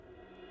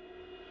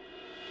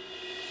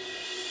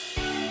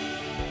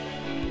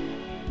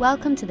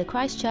Welcome to the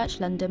Christchurch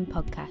London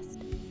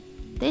podcast.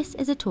 This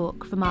is a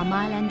talk from our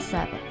Mile End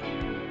service.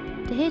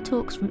 To hear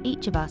talks from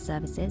each of our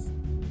services,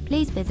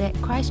 please visit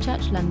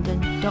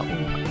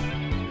christchurchlondon.org.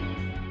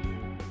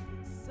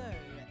 So,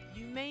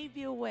 you may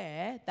be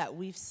aware that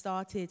we've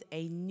started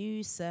a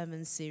new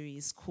sermon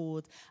series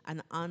called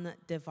An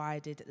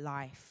Undivided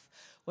Life,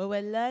 where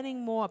we're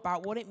learning more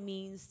about what it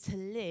means to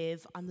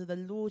live under the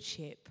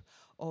lordship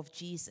of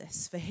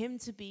Jesus, for him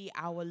to be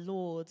our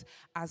Lord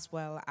as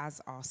well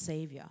as our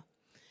Saviour.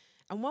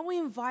 And when we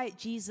invite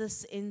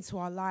Jesus into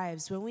our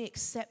lives, when we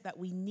accept that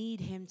we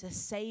need him to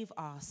save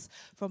us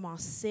from our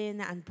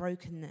sin and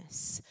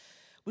brokenness,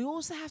 we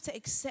also have to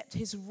accept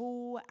his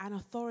rule and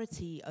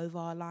authority over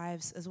our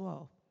lives as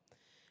well.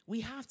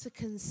 We have to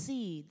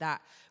concede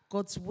that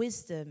God's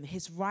wisdom,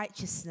 his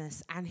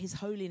righteousness, and his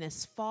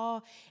holiness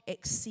far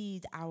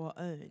exceed our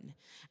own.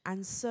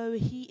 And so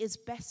he is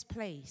best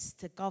placed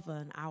to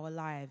govern our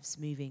lives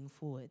moving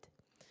forward.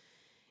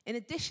 In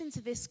addition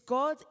to this,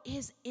 God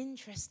is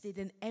interested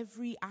in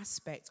every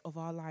aspect of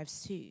our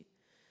lives too.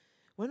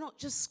 We're not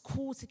just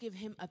called to give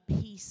him a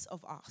piece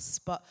of us,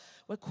 but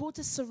we're called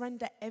to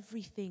surrender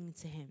everything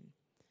to him.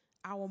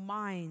 Our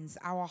minds,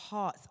 our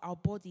hearts, our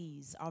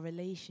bodies, our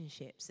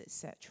relationships,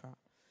 etc.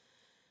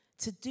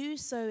 To do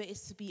so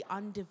is to be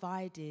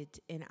undivided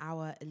in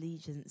our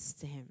allegiance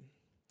to him.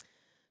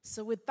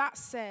 So with that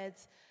said,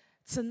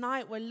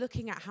 tonight we're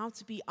looking at how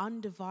to be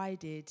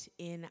undivided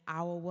in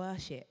our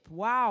worship.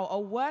 Wow, a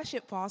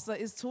worship pastor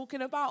is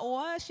talking about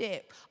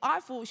worship. I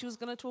thought she was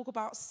going to talk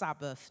about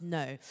Sabbath.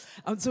 No,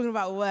 I'm talking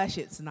about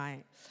worship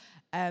tonight.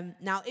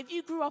 Now, if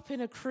you grew up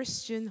in a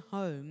Christian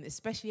home,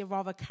 especially a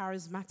rather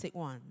charismatic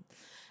one,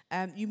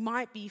 you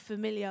might be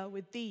familiar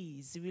with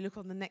these. If we look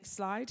on the next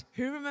slide,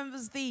 who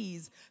remembers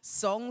these?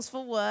 Songs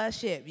for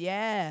worship.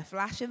 Yeah,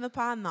 flash in the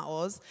pan, that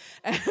was.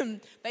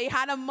 They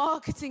had a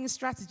marketing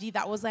strategy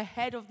that was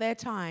ahead of their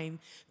time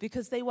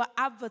because they were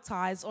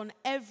advertised on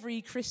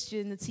every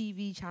Christian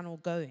TV channel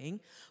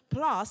going.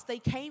 Plus, they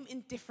came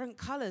in different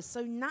colors.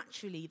 So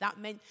naturally, that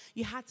meant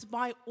you had to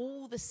buy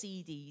all the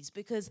CDs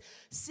because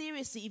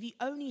seriously, if you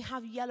only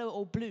have yellow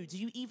or blue, do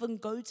you even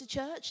go to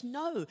church?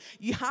 No,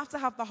 you have to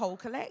have the whole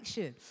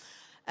collection.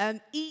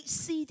 Each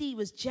CD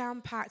was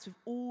jam-packed with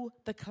all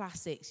the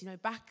classics. You know,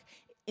 back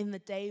in the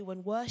day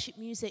when worship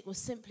music was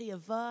simply a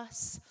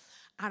verse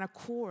and a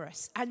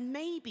chorus, and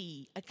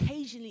maybe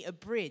occasionally a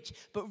bridge,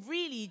 but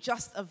really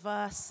just a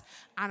verse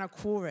and a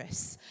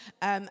chorus.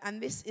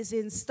 And this is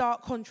in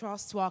stark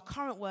contrast to our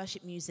current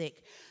worship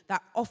music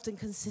that often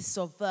consists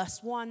of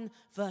verse 1,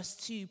 verse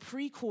 2,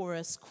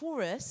 pre-chorus,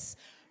 chorus,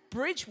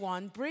 bridge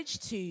 1, bridge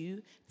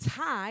 2,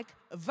 tag,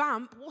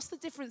 vamp. What's the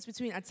difference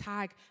between a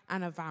tag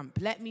and a vamp?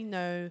 Let me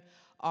know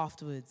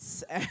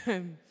afterwards.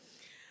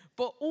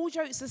 But all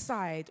jokes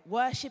aside,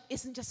 worship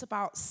isn't just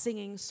about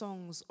singing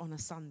songs on a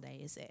Sunday,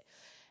 is it?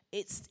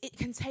 It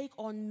can take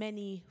on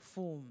many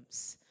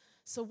forms.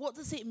 So what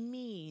does it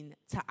mean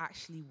to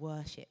actually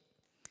worship?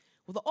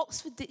 Well, the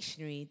Oxford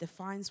Dictionary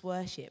defines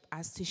worship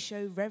as to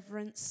show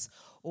reverence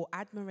or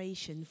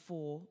admiration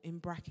for, in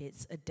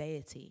brackets, a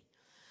deity.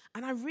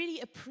 And I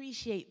really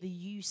appreciate the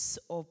use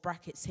of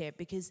brackets here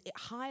because it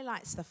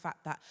highlights the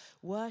fact that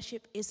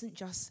worship isn't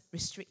just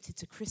restricted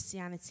to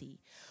Christianity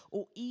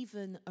or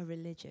even a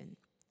religion.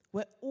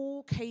 We're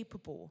all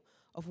capable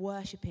of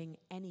worshiping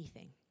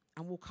anything,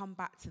 and we'll come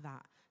back to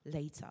that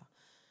later.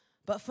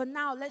 But for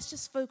now, let's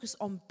just focus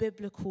on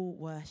biblical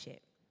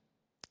worship.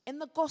 In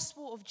the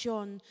Gospel of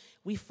John,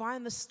 we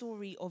find the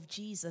story of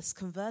Jesus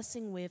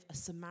conversing with a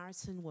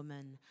Samaritan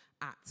woman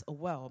at a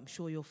well. I'm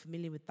sure you're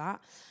familiar with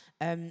that.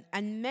 And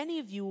many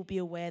of you will be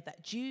aware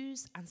that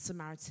Jews and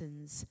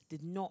Samaritans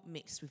did not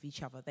mix with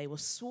each other. They were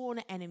sworn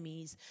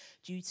enemies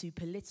due to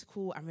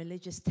political and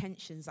religious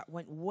tensions that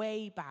went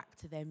way back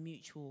to their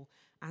mutual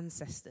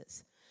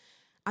ancestors.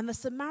 And the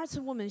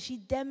Samaritan woman, she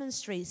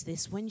demonstrates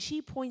this when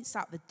she points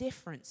out the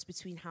difference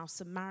between how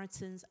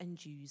Samaritans and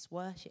Jews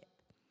worship.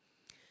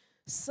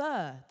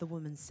 "Sir," the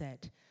woman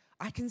said,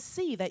 "I can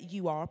see that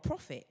you are a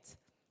prophet.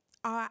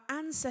 Our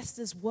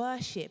ancestors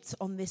worshipped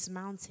on this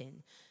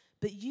mountain,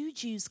 but you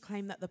Jews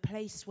claim that the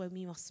place where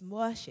we must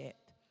worship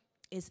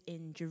is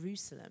in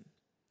Jerusalem."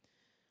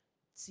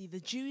 See, the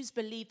Jews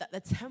believed that the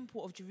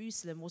temple of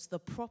Jerusalem was the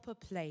proper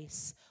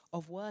place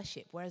of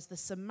worship, whereas the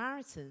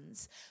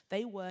Samaritans,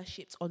 they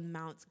worshipped on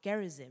Mount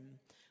Gerizim,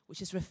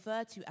 which is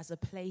referred to as a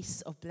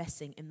place of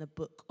blessing in the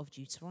book of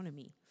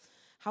Deuteronomy.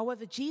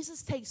 However,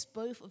 Jesus takes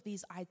both of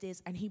these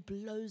ideas and he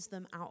blows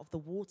them out of the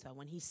water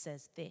when he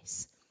says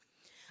this: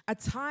 "A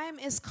time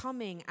is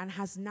coming and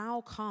has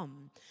now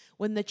come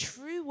when the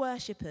true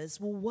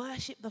worshippers will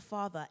worship the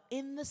Father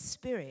in the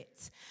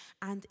Spirit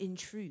and in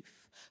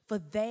truth, for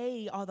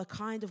they are the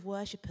kind of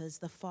worshippers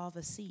the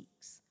Father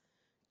seeks.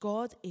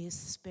 God is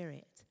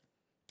Spirit,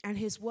 and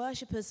his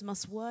worshippers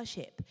must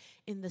worship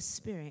in the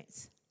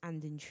Spirit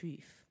and in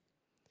truth."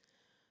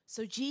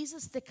 So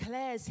Jesus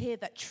declares here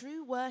that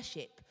true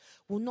worship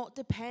will not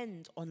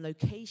depend on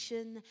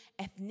location,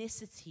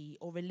 ethnicity,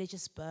 or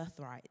religious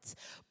birthright,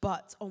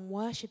 but on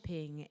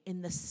worshiping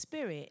in the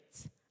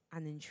Spirit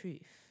and in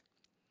truth.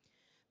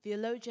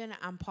 Theologian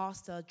and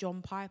pastor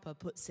John Piper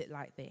puts it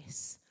like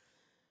this: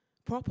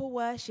 proper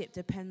worship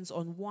depends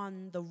on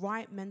 1, the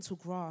right mental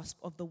grasp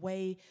of the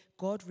way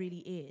God really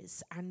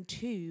is, and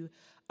 2,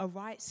 a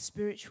right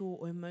spiritual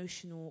or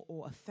emotional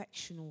or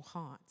affectional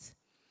heart.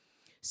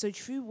 So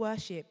true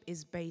worship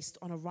is based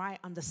on a right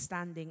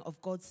understanding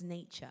of God's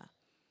nature,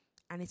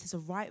 and it is a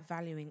right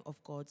valuing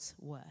of God's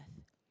worth.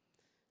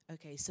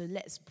 Okay, so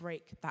let's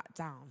break that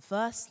down.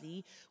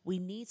 Firstly, we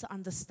need to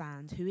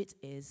understand who it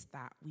is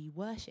that we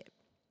worship.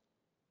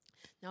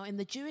 Now, in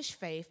the Jewish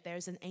faith, there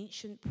is an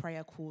ancient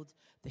prayer called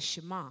the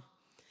Shema,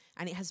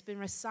 and it has been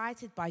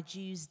recited by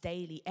Jews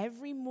daily,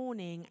 every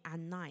morning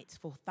and night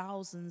for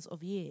thousands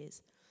of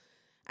years.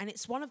 And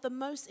it's one of the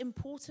most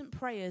important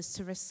prayers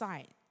to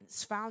recite.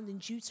 It's found in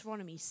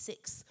Deuteronomy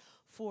 6,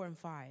 4 and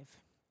 5.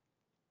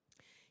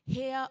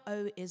 Hear,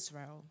 O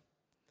Israel,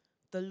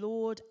 the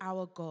Lord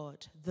our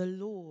God, the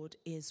Lord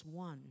is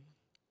one.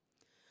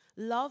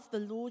 Love the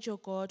Lord your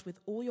God with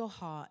all your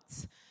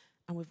heart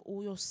and with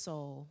all your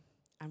soul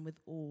and with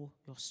all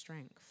your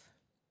strength.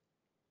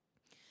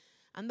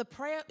 And the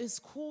prayer is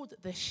called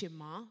the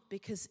Shema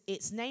because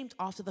it's named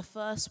after the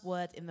first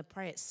word in the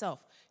prayer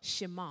itself,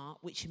 Shema,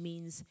 which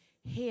means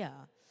hear.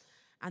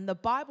 And the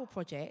Bible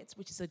Project,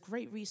 which is a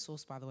great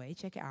resource, by the way,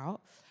 check it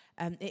out,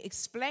 it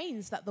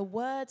explains that the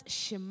word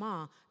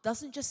Shema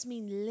doesn't just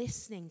mean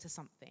listening to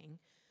something,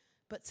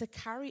 but to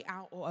carry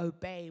out or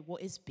obey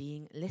what is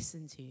being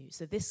listened to.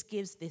 So this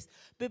gives this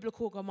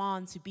biblical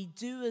command to be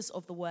doers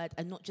of the word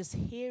and not just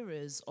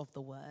hearers of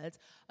the word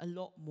a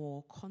lot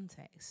more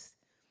context.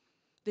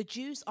 The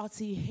Jews are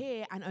to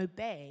hear and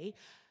obey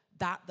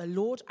that the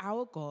Lord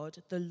our God,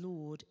 the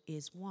Lord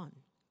is one.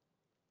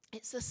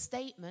 It's a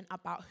statement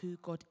about who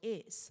God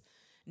is,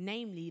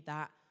 namely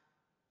that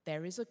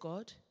there is a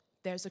God,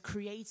 there's a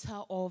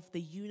creator of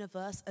the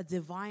universe, a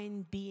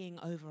divine being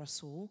over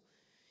us all.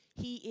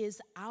 He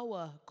is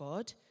our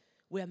God.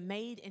 We're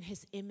made in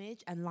his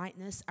image and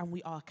likeness, and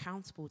we are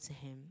accountable to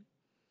him.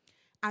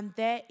 And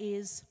there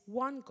is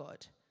one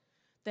God.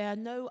 There are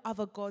no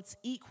other gods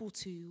equal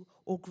to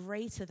or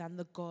greater than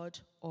the God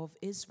of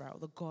Israel,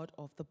 the God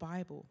of the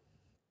Bible.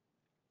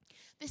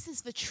 This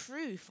is the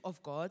truth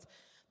of God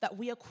that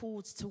we are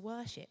called to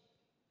worship.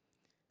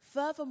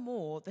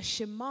 Furthermore, the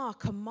Shema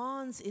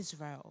commands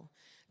Israel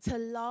to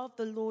love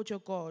the Lord your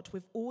God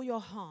with all your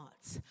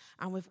heart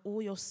and with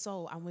all your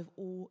soul and with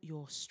all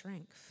your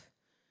strength.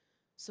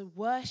 So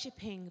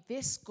worshiping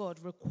this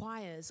God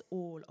requires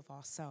all of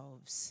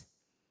ourselves.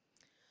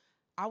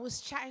 I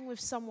was chatting with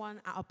someone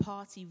at a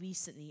party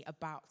recently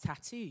about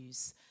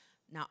tattoos.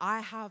 Now, I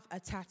have a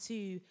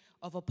tattoo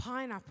of a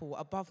pineapple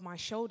above my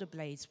shoulder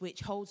blades,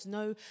 which holds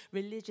no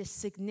religious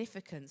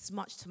significance,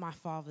 much to my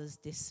father's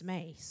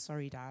dismay.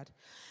 Sorry, Dad.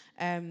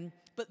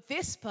 But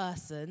this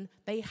person,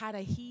 they had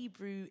a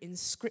Hebrew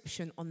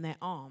inscription on their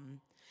arm,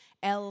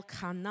 El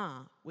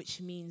Kana, which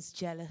means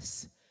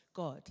jealous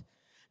God.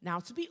 Now,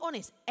 to be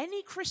honest,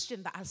 any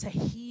Christian that has a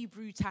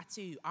Hebrew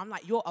tattoo, I'm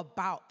like, you're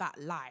about that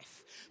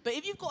life. But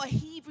if you've got a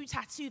Hebrew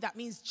tattoo, that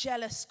means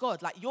jealous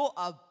God. Like, you're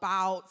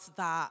about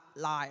that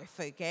life,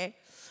 okay?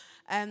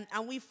 And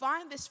we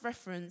find this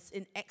reference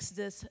in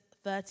Exodus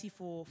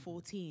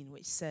 34:14,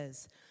 which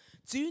says,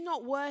 do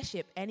not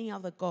worship any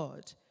other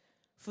God,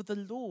 for the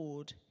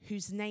Lord,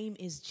 whose name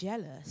is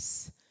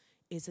jealous,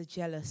 is a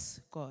jealous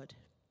God.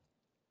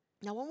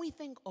 Now, when we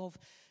think of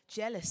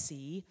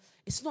jealousy,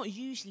 it's not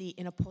usually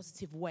in a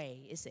positive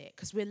way, is it?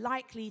 Because we're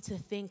likely to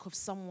think of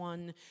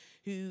someone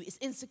who is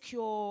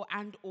insecure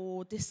and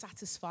or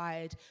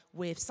dissatisfied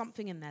with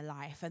something in their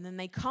life, and then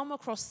they come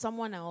across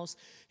someone else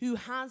who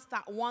has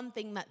that one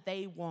thing that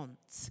they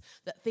want,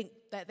 that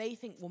they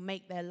think will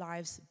make their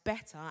lives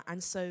better,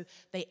 and so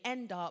they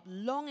end up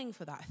longing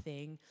for that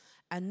thing,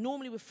 and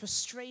normally with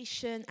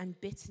frustration and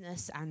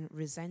bitterness and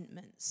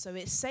resentment. So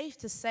it's safe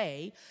to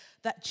say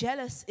that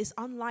jealous is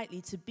unlikely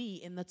to be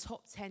in the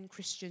top 10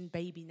 Christian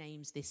baby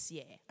names this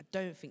year. I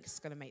don't think it's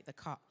going to make the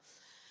cut.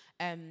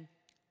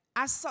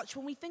 As such,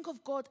 when we think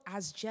of God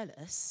as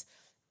jealous,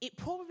 it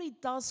probably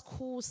does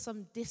cause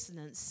some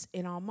dissonance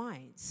in our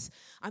minds.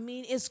 I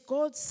mean, is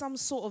God some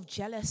sort of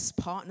jealous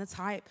partner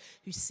type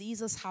who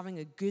sees us having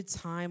a good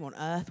time on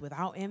earth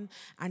without him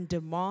and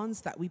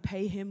demands that we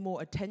pay him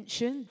more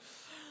attention?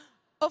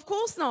 Of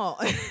course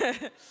not.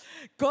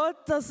 God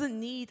doesn't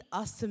need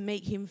us to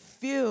make him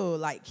feel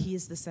like he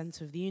is the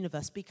center of the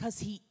universe, because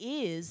he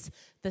is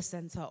the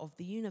center of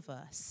the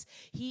universe.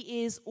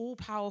 He is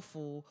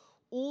all-powerful,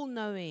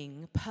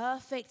 all-knowing,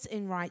 perfect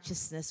in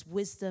righteousness,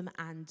 wisdom,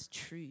 and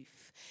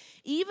truth.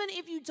 Even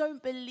if you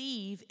don't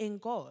believe in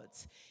God,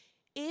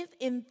 if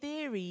in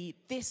theory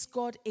this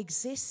God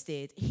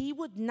existed, he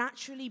would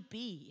naturally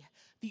be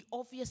the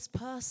obvious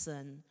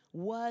person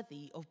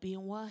worthy of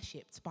being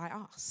worshipped by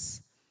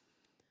us.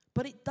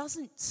 But it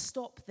doesn't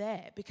stop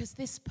there, because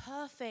this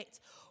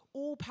perfect,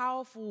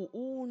 all-powerful,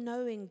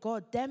 all-knowing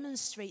God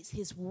demonstrates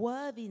his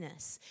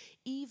worthiness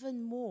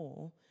even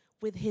more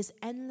with his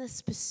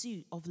endless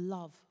pursuit of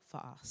love for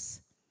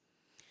us.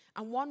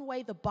 And one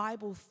way the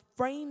Bible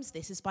frames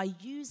this is by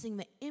using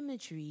the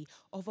imagery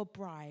of a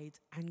bride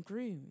and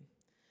groom.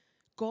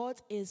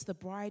 God is the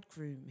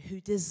bridegroom who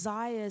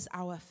desires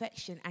our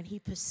affection, and he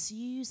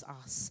pursues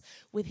us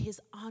with his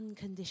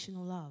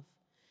unconditional love.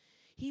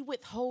 He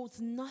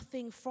withholds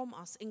nothing from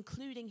us,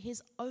 including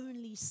his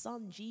only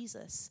son,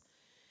 Jesus,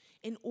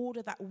 in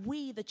order that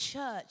we, the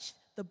church,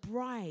 the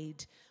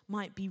bride,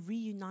 might be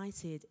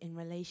reunited in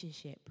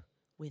relationship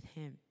with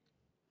him.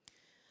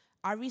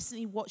 I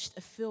recently watched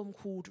a film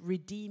called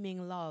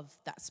Redeeming Love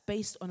that's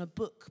based on a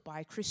book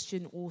by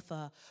Christian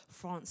author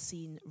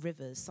Francine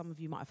Rivers. Some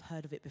of you might have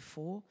heard of it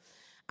before.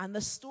 And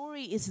the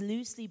story is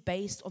loosely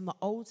based on the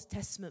Old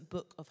Testament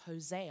book of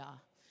Hosea.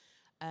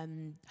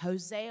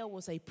 Hosea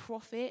was a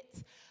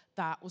prophet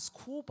that was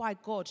called by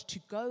God to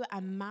go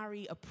and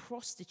marry a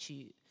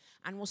prostitute,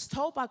 and was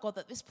told by God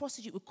that this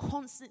prostitute would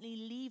constantly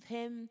leave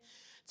him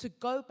to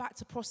go back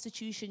to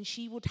prostitution.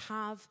 She would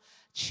have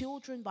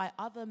children by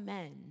other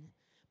men,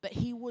 but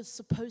he was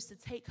supposed to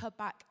take her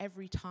back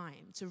every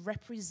time to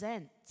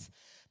represent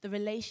the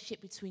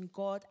relationship between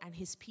God and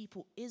his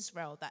people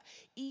Israel, that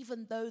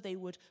even though they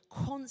would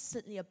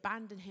constantly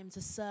abandon him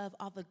to serve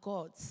other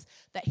gods,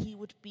 that he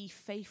would be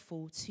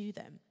faithful to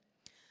them.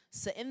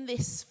 So in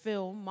this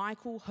film,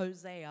 Michael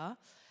Hosea,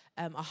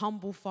 a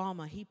humble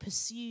farmer, he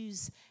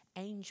pursues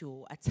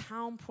Angel, a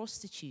town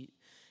prostitute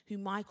who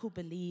Michael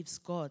believes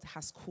God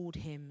has called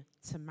him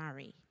to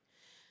marry.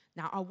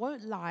 Now, I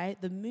won't lie,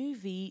 the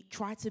movie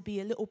tried to be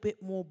a little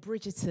bit more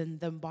Bridgerton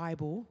than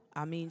Bible.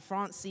 I mean,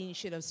 Francine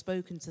should have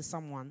spoken to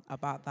someone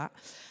about that.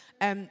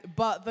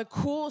 But the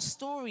core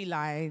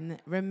storyline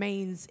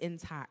remains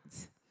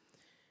intact.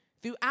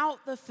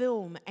 Throughout the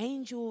film,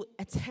 Angel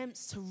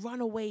attempts to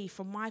run away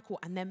from Michael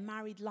and their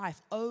married life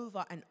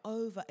over and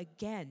over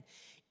again,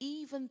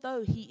 even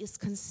though he is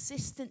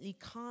consistently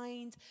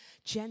kind,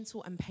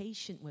 gentle, and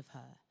patient with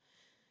her.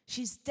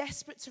 She's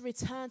desperate to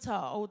return to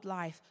her old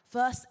life,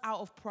 first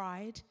out of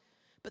pride,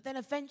 but then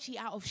eventually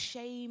out of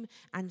shame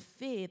and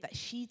fear that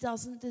she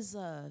doesn't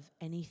deserve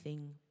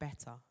anything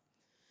better.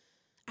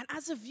 And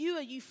as a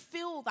viewer, you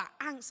feel that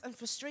angst and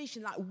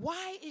frustration, like,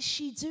 why is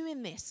she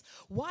doing this?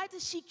 Why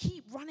does she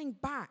keep running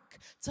back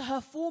to her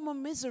former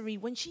misery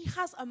when she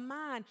has a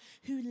man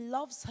who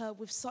loves her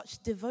with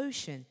such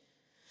devotion?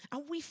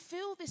 And we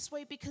feel this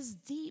way because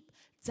deep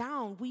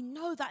down, we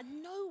know that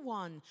no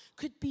one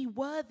could be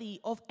worthy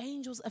of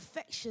Angel's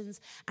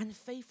affections and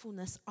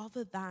faithfulness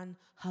other than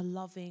her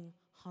loving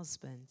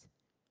husband.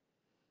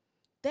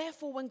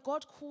 Therefore, when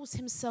God calls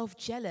himself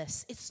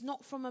jealous, it's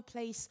not from a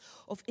place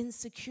of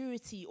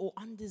insecurity or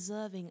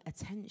undeserving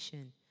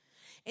attention.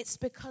 It's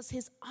because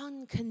his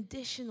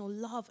unconditional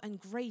love and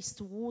grace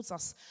towards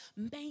us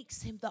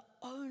makes him the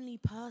only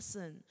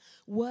person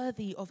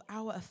worthy of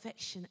our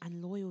affection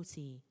and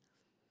loyalty.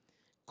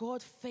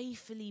 God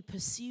faithfully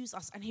pursues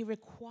us, and he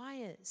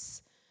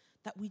requires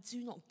that we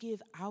do not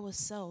give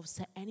ourselves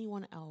to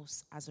anyone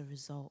else as a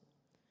result.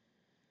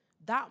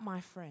 That, my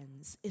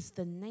friends, is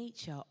the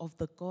nature of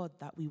the God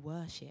that we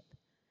worship.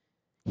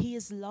 He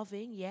is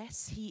loving,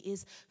 yes, he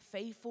is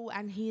faithful,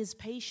 and he is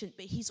patient,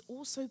 but he's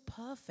also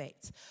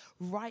perfect,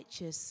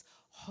 righteous,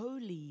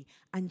 holy,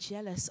 and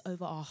jealous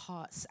over our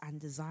hearts and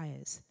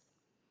desires.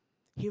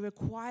 He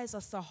requires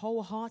us to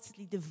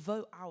wholeheartedly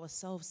devote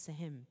ourselves to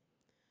him.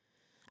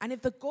 And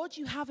if the God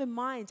you have in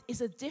mind is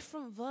a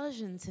different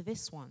version to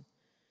this one,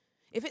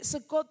 if it's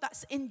a God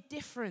that's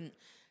indifferent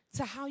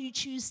to how you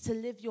choose to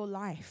live your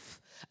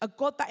life, a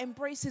God that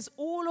embraces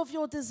all of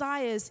your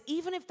desires,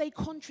 even if they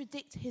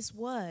contradict his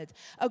word,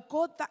 a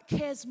God that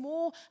cares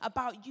more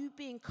about you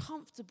being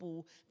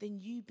comfortable than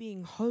you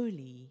being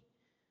holy,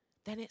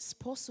 then it's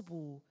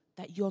possible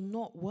that you're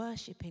not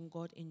worshiping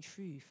God in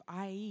truth,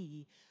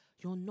 i.e.,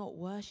 you're not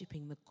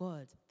worshiping the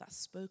God that's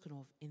spoken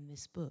of in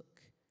this book.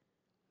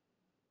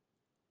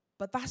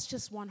 But that's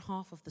just one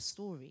half of the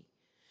story.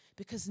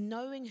 Because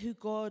knowing who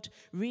God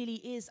really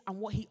is and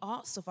what he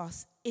asks of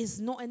us is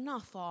not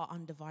enough for our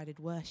undivided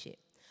worship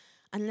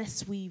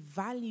unless we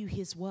value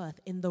his worth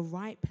in the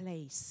right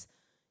place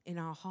in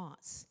our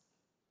hearts.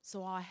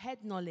 So our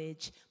head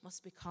knowledge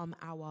must become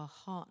our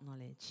heart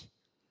knowledge.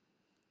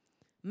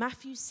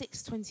 Matthew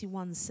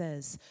 6:21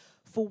 says,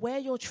 "For where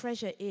your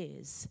treasure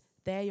is,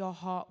 there your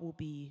heart will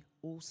be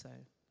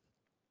also."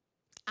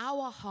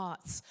 Our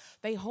hearts,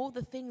 they hold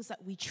the things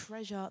that we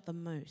treasure the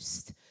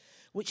most,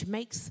 which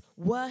makes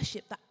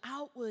worship the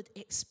outward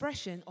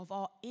expression of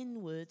our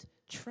inward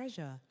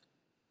treasure.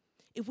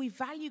 If we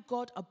value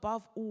God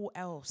above all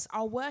else,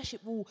 our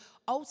worship will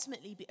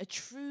ultimately be a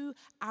true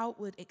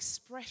outward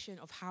expression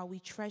of how we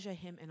treasure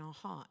him in our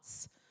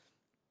hearts.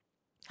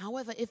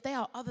 However, if there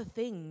are other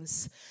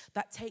things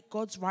that take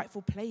God's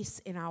rightful place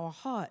in our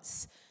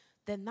hearts,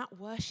 then that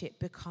worship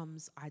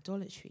becomes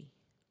idolatry.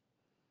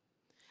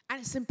 And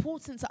it's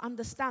important to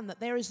understand that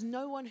there is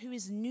no one who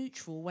is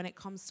neutral when it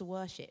comes to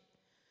worship.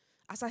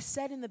 As I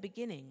said in the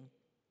beginning,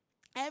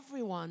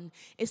 everyone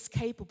is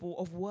capable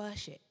of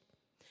worship.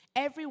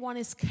 Everyone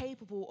is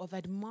capable of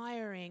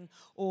admiring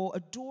or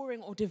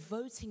adoring or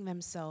devoting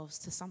themselves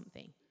to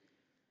something.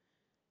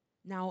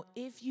 Now,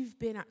 if you've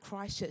been at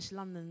Christchurch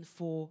London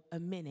for a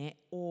minute,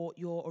 or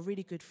you're a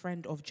really good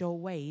friend of Joel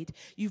Wade,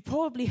 you've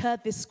probably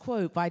heard this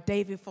quote by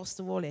David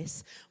Foster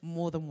Wallace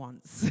more than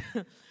once.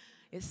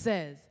 It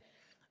says,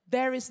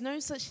 "There is no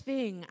such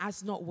thing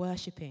as not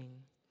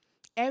worshipping.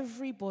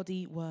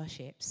 Everybody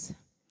worships.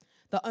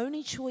 The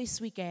only choice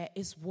we get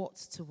is what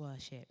to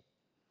worship.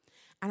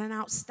 And an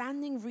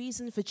outstanding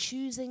reason for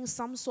choosing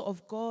some sort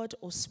of God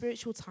or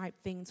spiritual type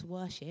thing to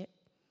worship,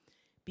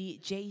 be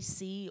it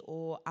JC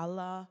or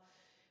Allah,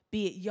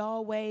 be it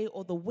Yahweh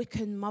or the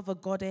Wiccan mother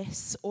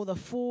goddess or the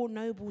Four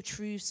Noble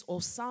Truths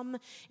or some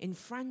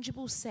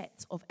infrangible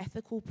set of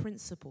ethical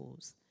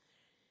principles,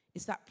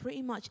 is that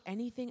pretty much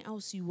anything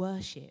else you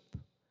worship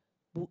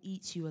will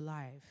eat you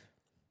alive."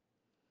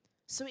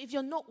 So if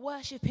you're not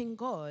worshiping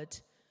God,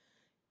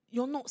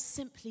 you're not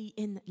simply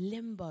in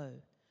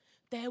limbo.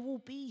 There will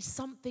be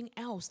something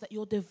else that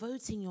you're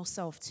devoting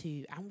yourself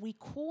to, and we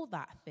call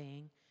that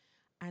thing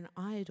an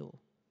idol.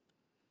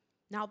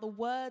 Now, the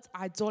word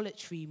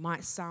idolatry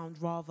might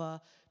sound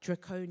rather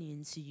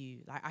draconian to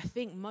you. Like, I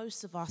think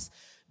most of us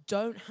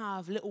don't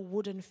have little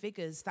wooden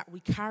figures that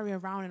we carry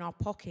around in our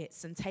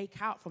pockets and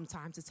take out from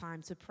time to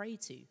time to pray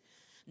to.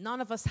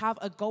 None of us have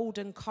a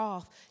golden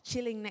calf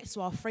chilling next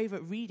to our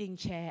favorite reading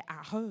chair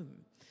at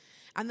home.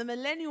 And the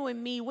millennial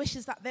in me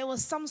wishes that there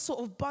was some sort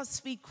of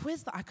BuzzFeed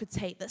quiz that I could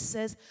take that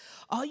says,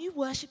 "Are you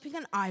worshiping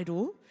an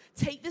idol?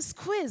 Take this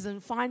quiz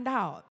and find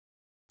out."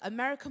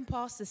 American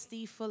pastor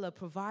Steve Fuller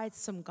provides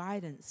some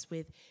guidance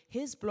with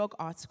his blog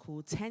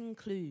article, 10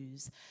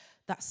 Clues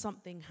That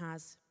Something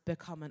Has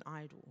Become an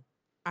Idol.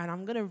 And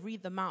I'm going to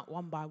read them out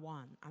one by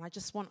one, and I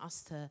just want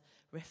us to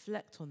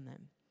reflect on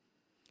them.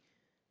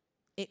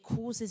 It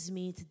causes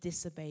me to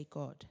disobey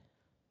God.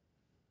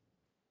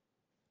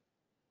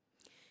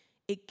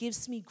 It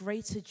gives me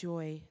greater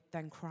joy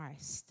than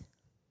Christ.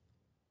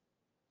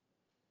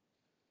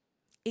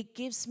 It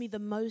gives me the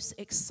most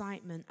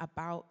excitement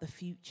about the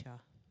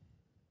future.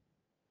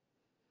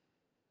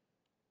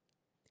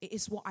 It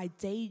is what I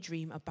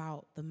daydream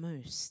about the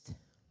most.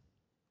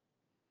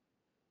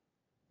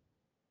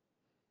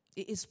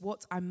 It is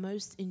what I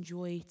most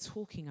enjoy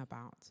talking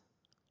about.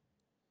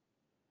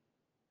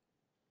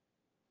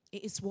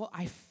 It is what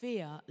I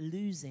fear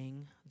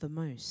losing the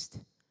most.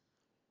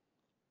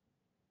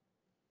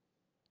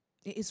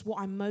 It is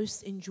what I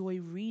most enjoy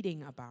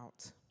reading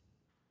about.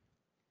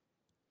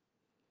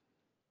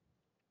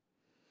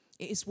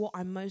 It is what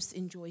I most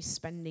enjoy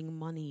spending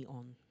money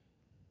on.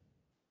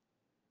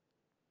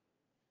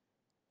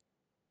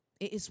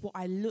 It is what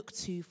I look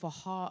to for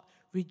heart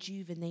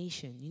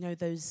rejuvenation. You know,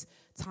 those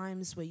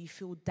times where you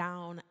feel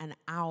down and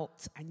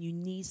out and you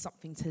need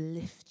something to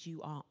lift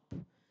you up.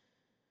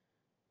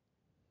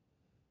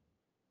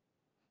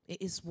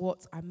 It is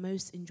what I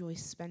most enjoy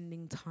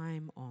spending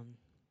time on.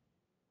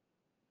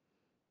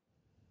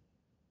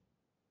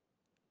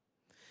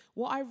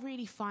 What I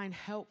really find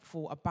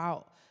helpful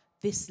about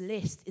this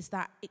list is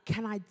that it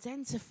can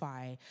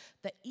identify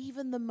that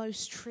even the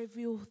most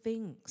trivial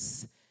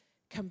things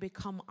can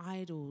become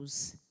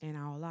idols in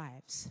our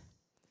lives.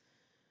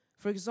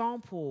 For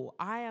example,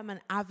 I am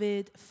an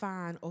avid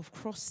fan of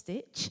cross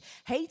stitch.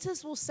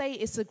 Haters will say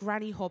it's a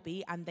granny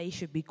hobby and they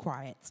should be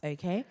quiet,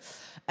 okay?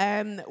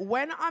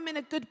 When I'm in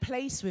a good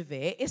place with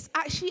it, it's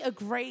actually a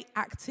great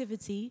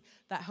activity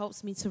that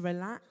helps me to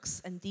relax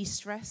and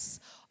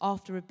de-stress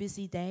after a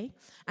busy day.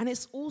 And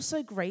it's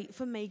also great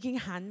for making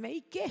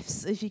handmade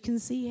gifts, as you can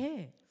see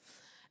here.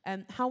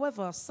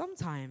 However,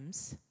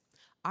 sometimes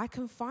I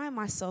can find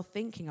myself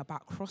thinking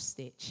about cross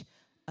stitch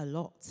a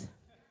lot.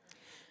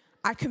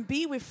 I can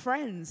be with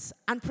friends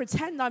and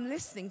pretend I'm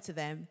listening to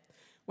them,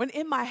 when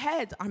in my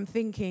head I'm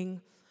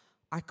thinking,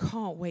 I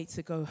can't wait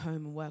to go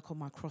home and work on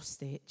my cross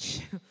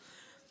stitch.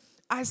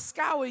 I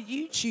scour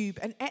YouTube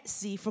and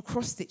Etsy for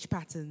cross stitch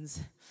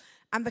patterns,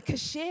 and the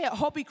cashier at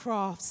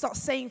Hobbycraft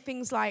starts saying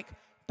things like,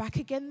 "Back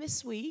again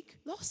this week?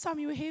 Last time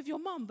you were here with your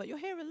mum, but you're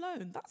here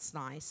alone. That's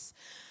nice."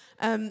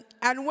 And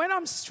when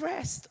I'm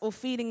stressed or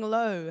feeling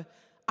low,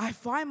 I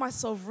find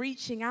myself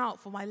reaching out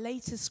for my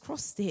latest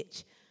cross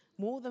stitch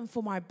more than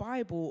for my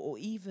Bible or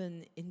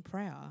even in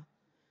prayer.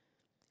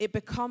 It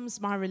becomes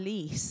my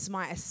release,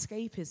 my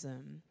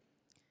escapism.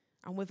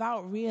 And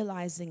without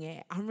realizing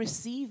it, I'm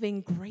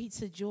receiving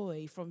greater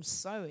joy from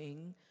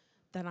sewing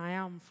than I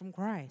am from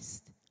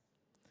Christ.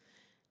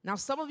 Now,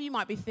 some of you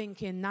might be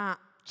thinking, "Nah,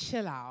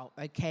 chill out,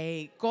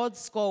 okay?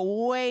 God's got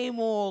way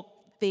more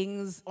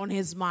things on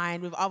his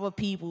mind with other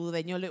people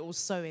than your little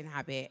sewing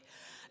habit."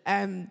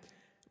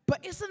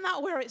 But isn't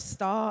that where it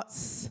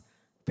starts?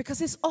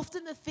 Because it's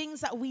often the things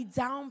that we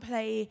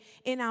downplay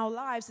in our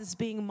lives as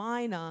being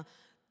minor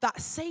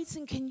that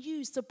Satan can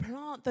use to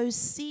plant those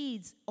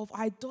seeds of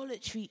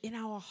idolatry in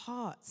our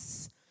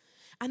hearts.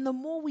 And the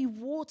more we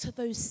water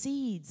those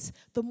seeds,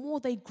 the more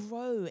they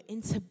grow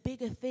into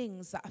bigger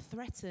things that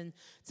threaten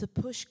to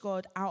push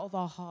God out of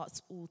our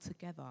hearts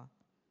altogether.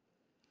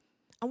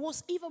 And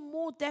what's even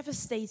more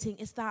devastating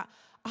is that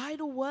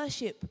idol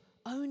worship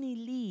only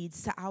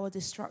leads to our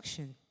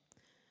destruction.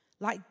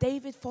 Like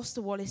David Foster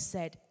Wallace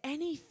said,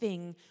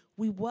 anything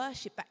we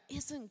worship that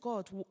isn't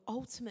God will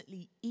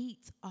ultimately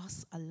eat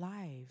us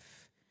alive.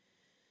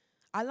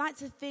 I like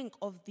to think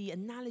of the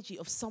analogy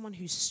of someone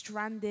who's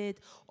stranded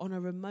on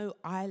a remote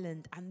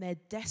island and they're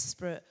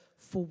desperate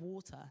for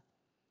water.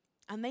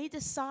 And they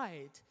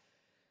decide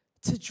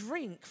to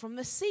drink from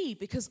the sea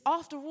because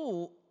after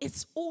all,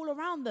 it's all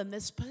around them.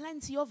 There's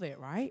plenty of it,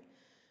 right?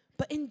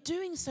 But in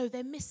doing so,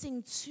 they're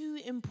missing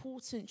two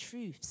important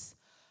truths.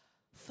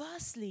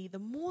 Firstly, the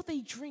more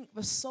they drink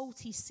the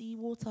salty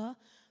seawater,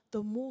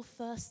 the more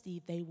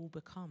thirsty they will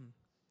become.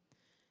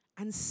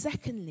 And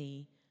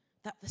secondly,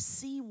 that the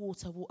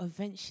seawater will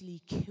eventually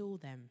kill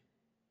them.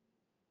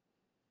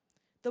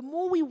 The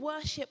more we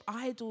worship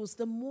idols,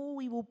 the more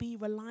we will be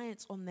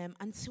reliant on them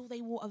until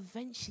they will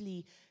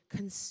eventually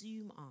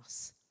consume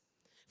us.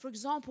 For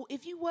example,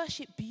 if you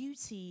worship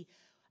beauty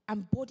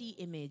and body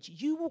image,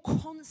 you will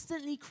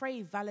constantly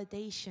crave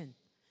validation,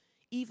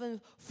 even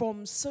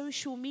from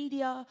social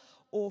media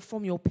or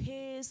from your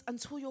peers,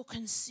 until you're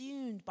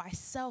consumed by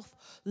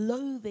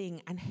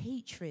self-loathing and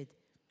hatred.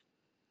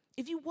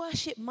 If you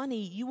worship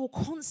money, you will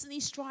constantly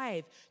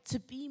strive to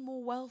be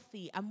more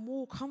wealthy and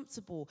more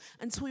comfortable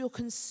until you're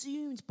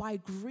consumed by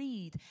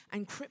greed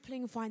and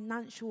crippling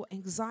financial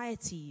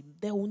anxiety.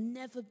 There will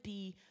never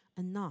be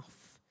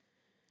enough.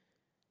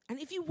 And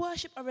if you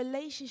worship a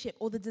relationship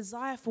or the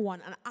desire for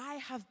one, and I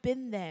have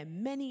been there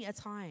many a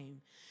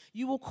time,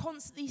 you will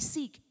constantly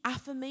seek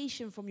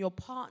affirmation from your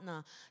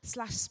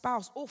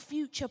partner/spouse or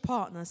future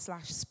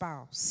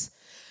partner/spouse,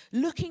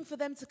 looking for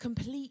them to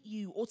complete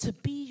you or to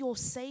be your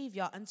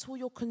savior until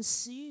you're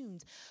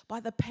consumed by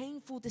the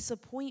painful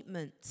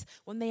disappointment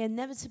when they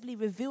inevitably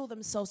reveal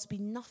themselves to be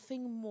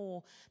nothing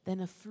more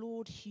than a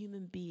flawed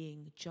human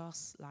being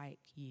just like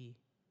you.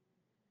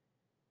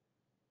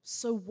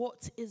 So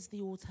what is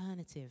the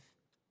alternative?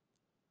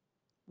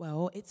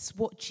 Well, it's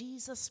what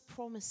Jesus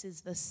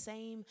promises the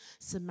same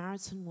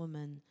Samaritan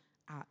woman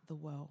at the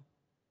well.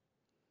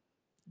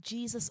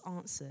 Jesus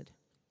answered,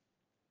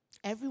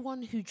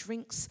 "Everyone who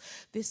drinks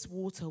this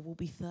water will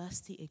be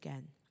thirsty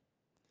again.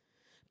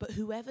 But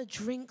whoever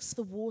drinks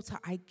the water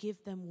I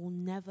give them will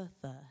never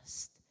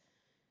thirst.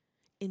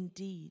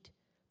 Indeed,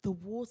 the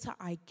water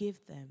I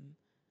give them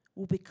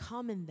will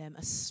become in them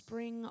a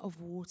spring of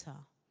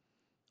water,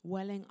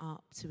 welling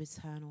up to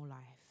eternal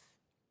life."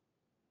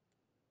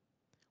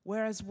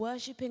 Whereas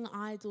worshipping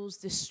idols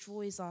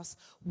destroys us,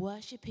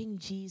 worshipping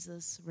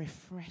Jesus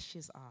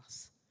refreshes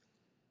us.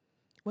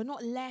 We're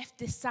not left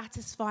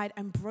dissatisfied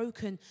and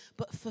broken,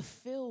 but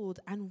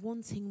fulfilled and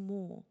wanting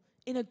more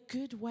in a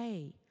good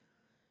way.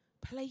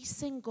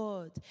 Placing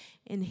God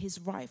in his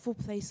rightful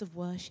place of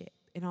worship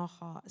in our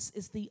hearts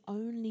is the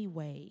only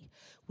way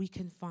we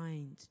can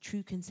find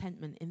true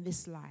contentment in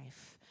this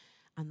life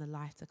and the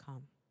life to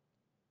come.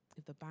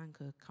 If the band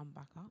could come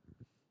back up.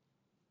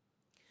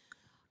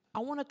 I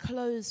want to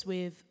close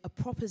with a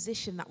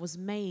proposition that was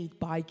made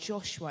by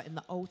Joshua in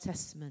the Old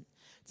Testament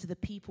to the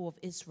people of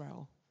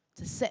Israel.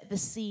 To set the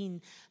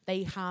scene,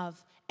 they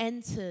have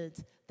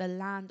entered the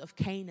land of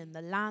Canaan,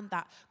 the land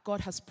that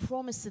God has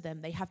promised to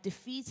them. They have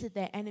defeated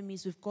their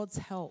enemies with God's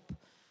help.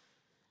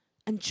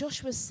 And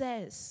Joshua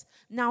says,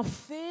 "Now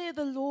fear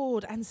the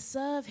Lord and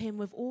serve him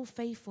with all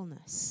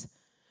faithfulness.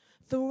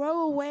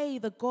 Throw away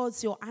the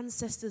gods your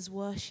ancestors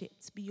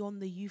worshipped beyond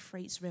the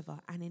Euphrates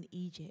River and in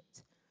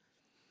Egypt,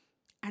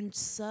 and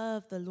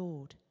serve the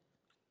Lord.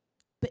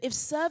 But if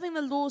serving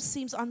the Lord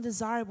seems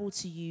undesirable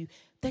to you,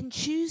 then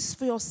choose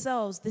for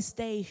yourselves this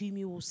day whom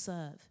you will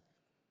serve,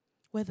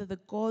 whether the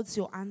gods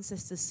your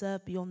ancestors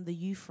served beyond the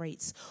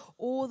Euphrates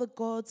or the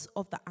gods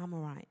of the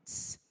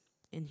Amorites,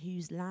 in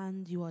whose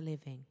land you are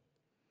living.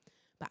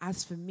 But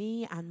as for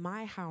me and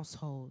my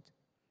household,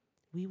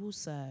 we will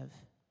serve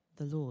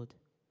the Lord."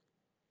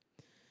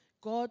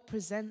 God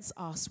presents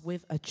us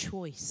with a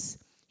choice.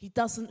 He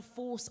doesn't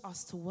force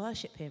us to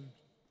worship him.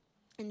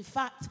 In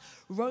fact,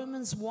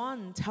 Romans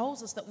 1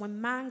 tells us that when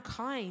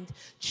mankind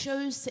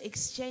chose to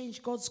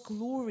exchange God's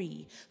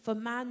glory for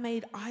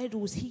man-made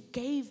idols, he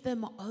gave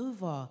them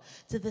over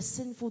to the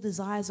sinful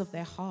desires of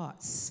their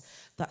hearts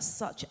that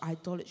such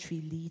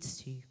idolatry leads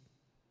to.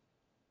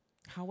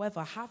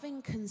 However,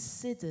 having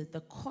considered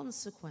the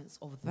consequence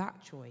of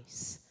that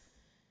choice,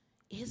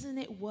 isn't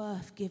it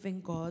worth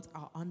giving God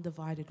our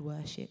undivided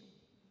worship?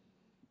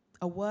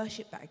 A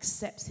worship that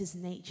accepts his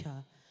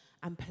nature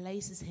and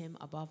places him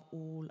above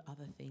all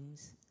other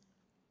things.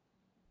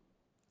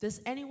 Does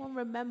anyone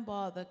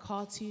remember the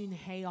cartoon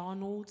Hey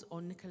Arnold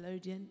on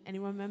Nickelodeon?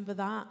 Anyone remember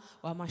that?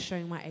 Or am I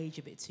showing my age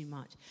a bit too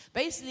much?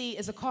 Basically,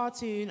 it's a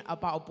cartoon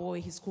about a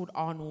boy. He's called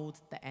Arnold,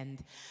 the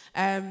end.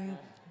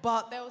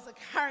 But there was a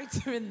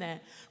character in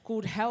there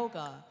called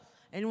Helga.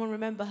 Anyone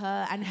remember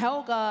her? And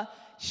Helga,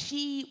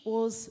 she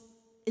was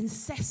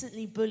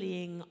incessantly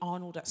bullying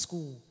Arnold at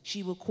school.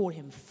 She would call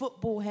him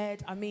football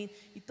head. I mean,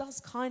 he does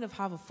kind of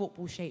have a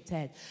football-shaped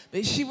head.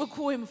 But she would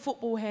call him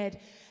football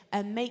head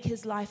and make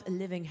his life a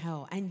living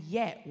hell. And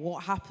yet,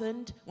 what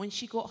happened when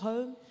she got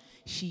home?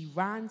 She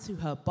ran to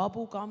her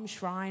bubblegum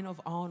shrine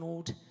of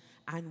Arnold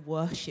and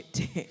worshipped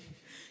him.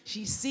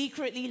 She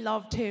secretly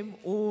loved him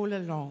all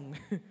along.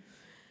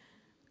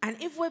 And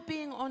if we're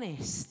being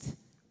honest,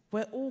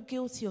 we're all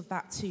guilty of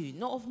that too.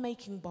 Not of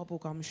making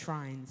bubblegum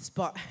shrines,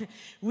 but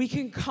we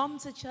can come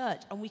to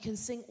church and we can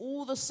sing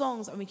all the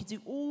songs and we can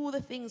do all the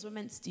things we're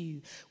meant to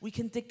do. We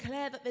can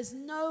declare that there's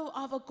no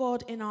other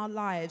God in our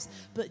lives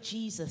but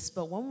Jesus.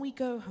 But when we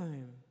go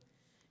home,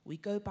 we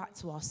go back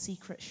to our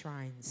secret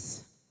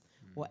shrines,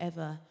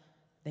 whatever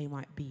they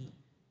might be.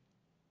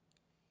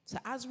 So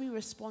as we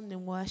respond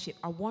in worship,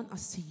 I want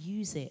us to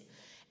use it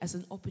as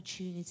an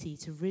opportunity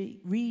to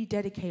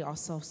rededicate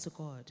ourselves to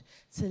God,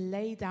 to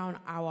lay down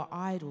our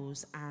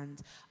idols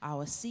and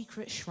our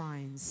secret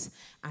shrines,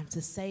 and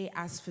to say,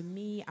 as for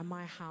me and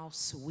my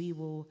house, we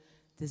will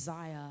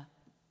desire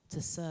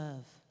to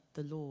serve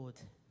the Lord.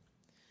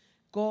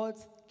 God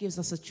gives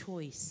us a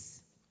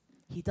choice.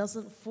 He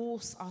doesn't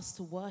force us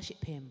to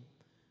worship him.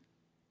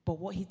 But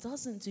what he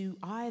doesn't do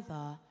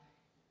either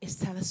is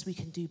tell us we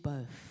can do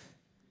both.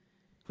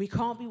 We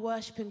can't be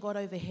worshipping God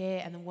over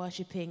here and then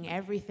worshipping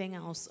everything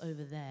else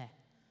over there.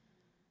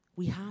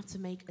 We have to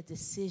make a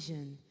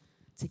decision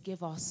to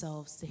give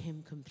ourselves to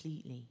him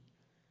completely.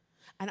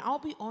 And I'll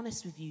be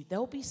honest with you,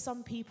 there'll be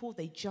some people,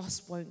 they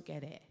just won't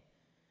get it.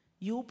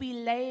 You'll be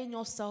laying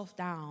yourself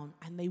down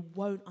and they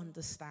won't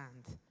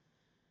understand.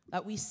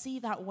 Like we see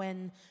that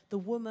when the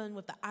woman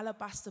with the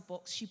alabaster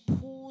box, she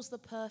pours the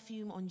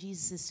perfume on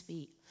Jesus'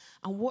 feet.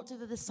 And what do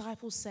the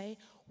disciples say?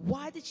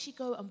 Why did she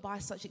go and buy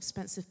such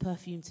expensive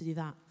perfume to do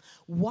that?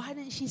 Why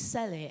didn't she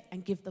sell it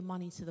and give the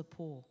money to the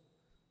poor?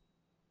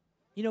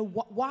 You know,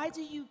 why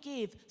do you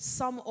give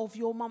some of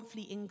your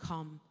monthly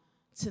income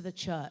to the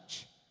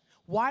church?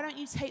 Why don't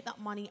you take that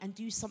money and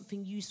do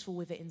something useful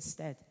with it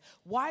instead?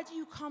 Why do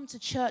you come to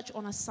church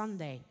on a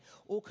Sunday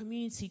or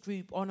community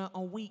group on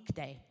a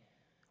weekday?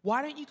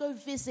 Why don't you go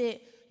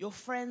visit your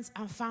friends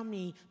and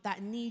family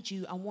that need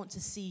you and want to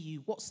see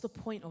you? What's the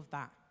point of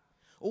that?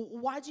 Or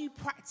why do you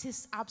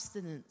practice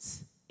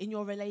abstinence in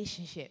your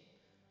relationship?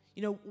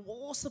 You know,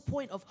 what's the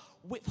point of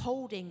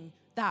withholding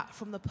that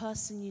from the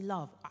person you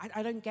love?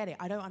 I don't get it.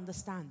 I don't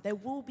understand. There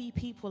will be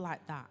people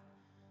like that.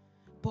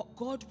 But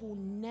God will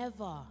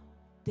never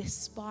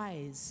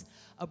despise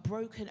a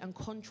broken and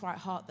contrite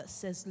heart that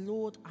says,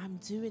 Lord, I'm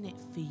doing it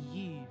for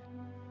you.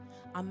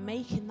 I'm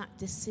making that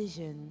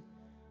decision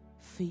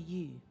for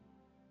you.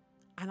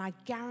 And I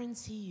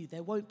guarantee you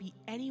there won't be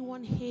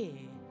anyone here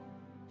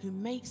who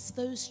makes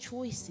those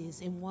choices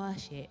in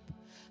worship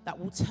that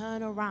will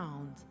turn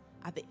around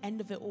at the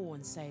end of it all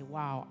and say,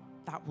 wow,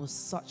 that was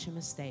such a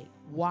mistake.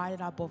 Why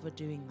did I bother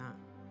doing that?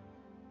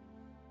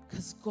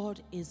 Because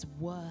God is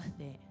worth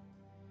it.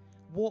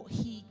 What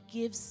he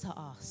gives to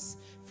us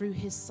through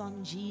his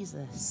son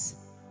Jesus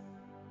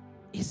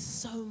is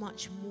so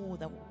much more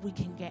than we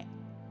can get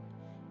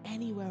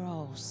anywhere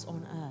else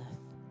on earth.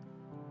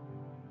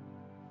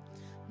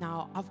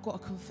 Now, I've got a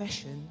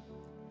confession.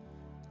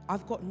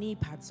 I've got knee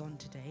pads on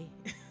today.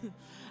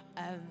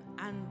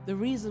 And the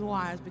reason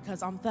why is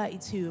because I'm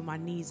 32 and my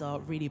knees are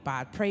really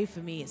bad. Pray for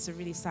me. It's a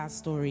really sad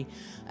story.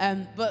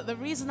 But the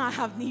reason I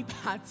have knee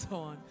pads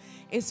on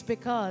is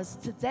because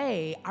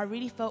today I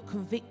really felt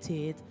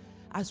convicted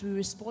as we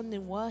respond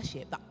in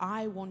worship that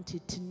I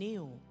wanted to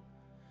kneel.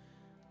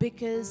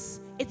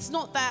 Because it's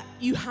not that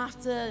you have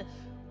to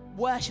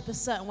worship a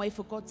certain way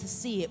for God to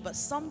see it, but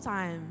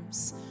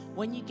sometimes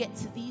when you get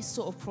to these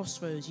sort of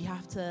crossroads, you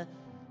have to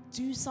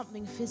do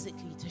something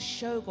physically to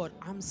show God,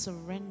 I'm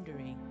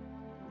surrendering.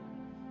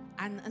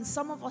 And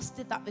some of us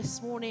did that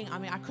this morning. I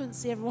mean, I couldn't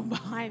see everyone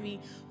behind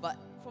me, but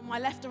from my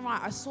left and right,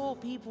 I saw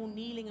people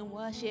kneeling in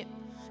worship.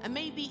 And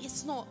maybe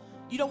it's not,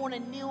 you don't want to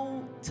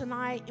kneel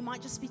tonight. It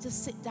might just be to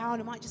sit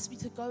down. It might just be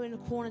to go in a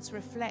corner to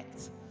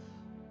reflect.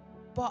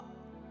 But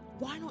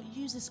why not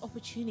use this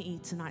opportunity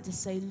tonight to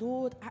say,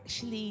 Lord,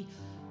 actually,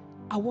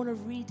 I want to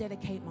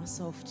rededicate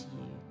myself to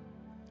you.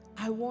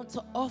 I want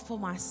to offer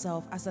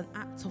myself as an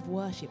act of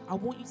worship. I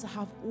want you to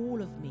have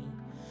all of me.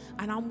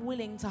 And I'm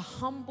willing to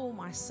humble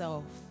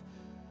myself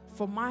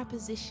from my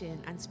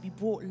position and to be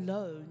brought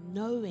low,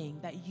 knowing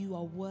that you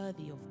are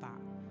worthy of that.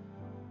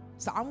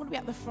 So I'm going to be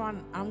at the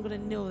front. I'm going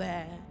to kneel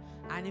there.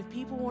 And if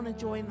people want to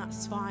join,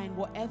 that's fine.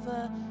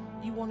 Whatever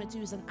you want to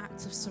do is an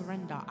act of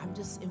surrender. I'm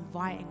just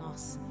inviting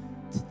us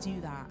to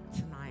do that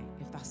tonight,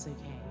 if that's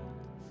okay.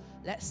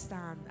 Let's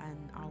stand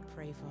and I'll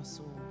pray for us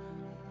all.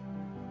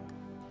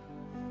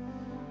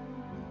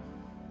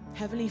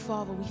 Heavenly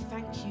Father, we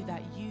thank you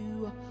that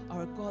you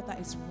are a God that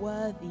is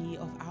worthy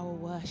of our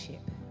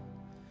worship.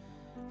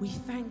 We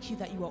thank you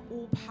that you are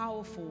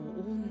all-powerful,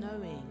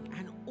 all-knowing,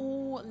 and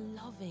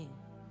all-loving.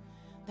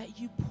 That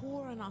you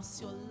pour on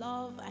us your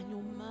love and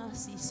your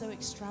mercy so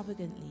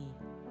extravagantly.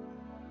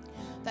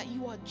 That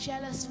you are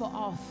jealous for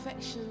our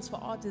affections, for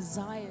our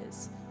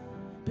desires,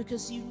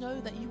 because you know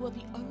that you are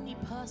the only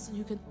person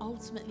who can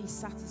ultimately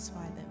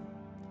satisfy them.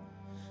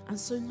 And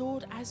so,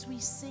 Lord, as we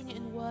sing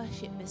in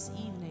worship this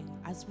evening,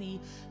 as we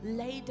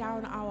lay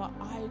down our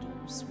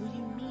idols, will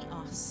you meet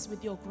us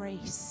with your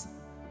grace?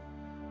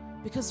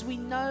 Because we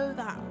know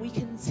that we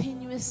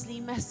continuously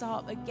mess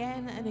up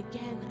again and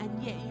again,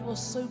 and yet you are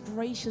so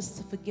gracious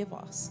to forgive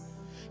us.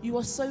 You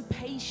are so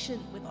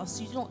patient with us.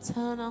 You do not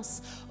turn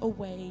us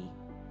away.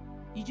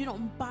 You do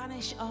not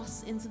banish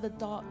us into the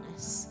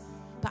darkness,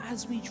 but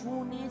as we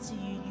draw near to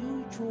you,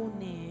 you draw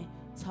near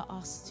to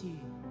us too.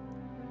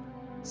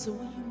 So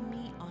will you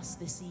meet us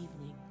this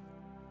evening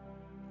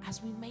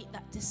as we make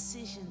that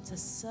decision to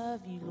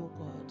serve you, Lord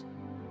God,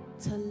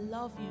 to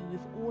love you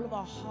with all of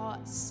our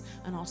hearts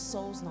and our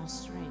souls and our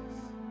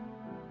strength.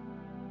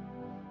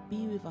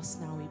 Be with us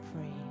now, we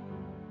pray.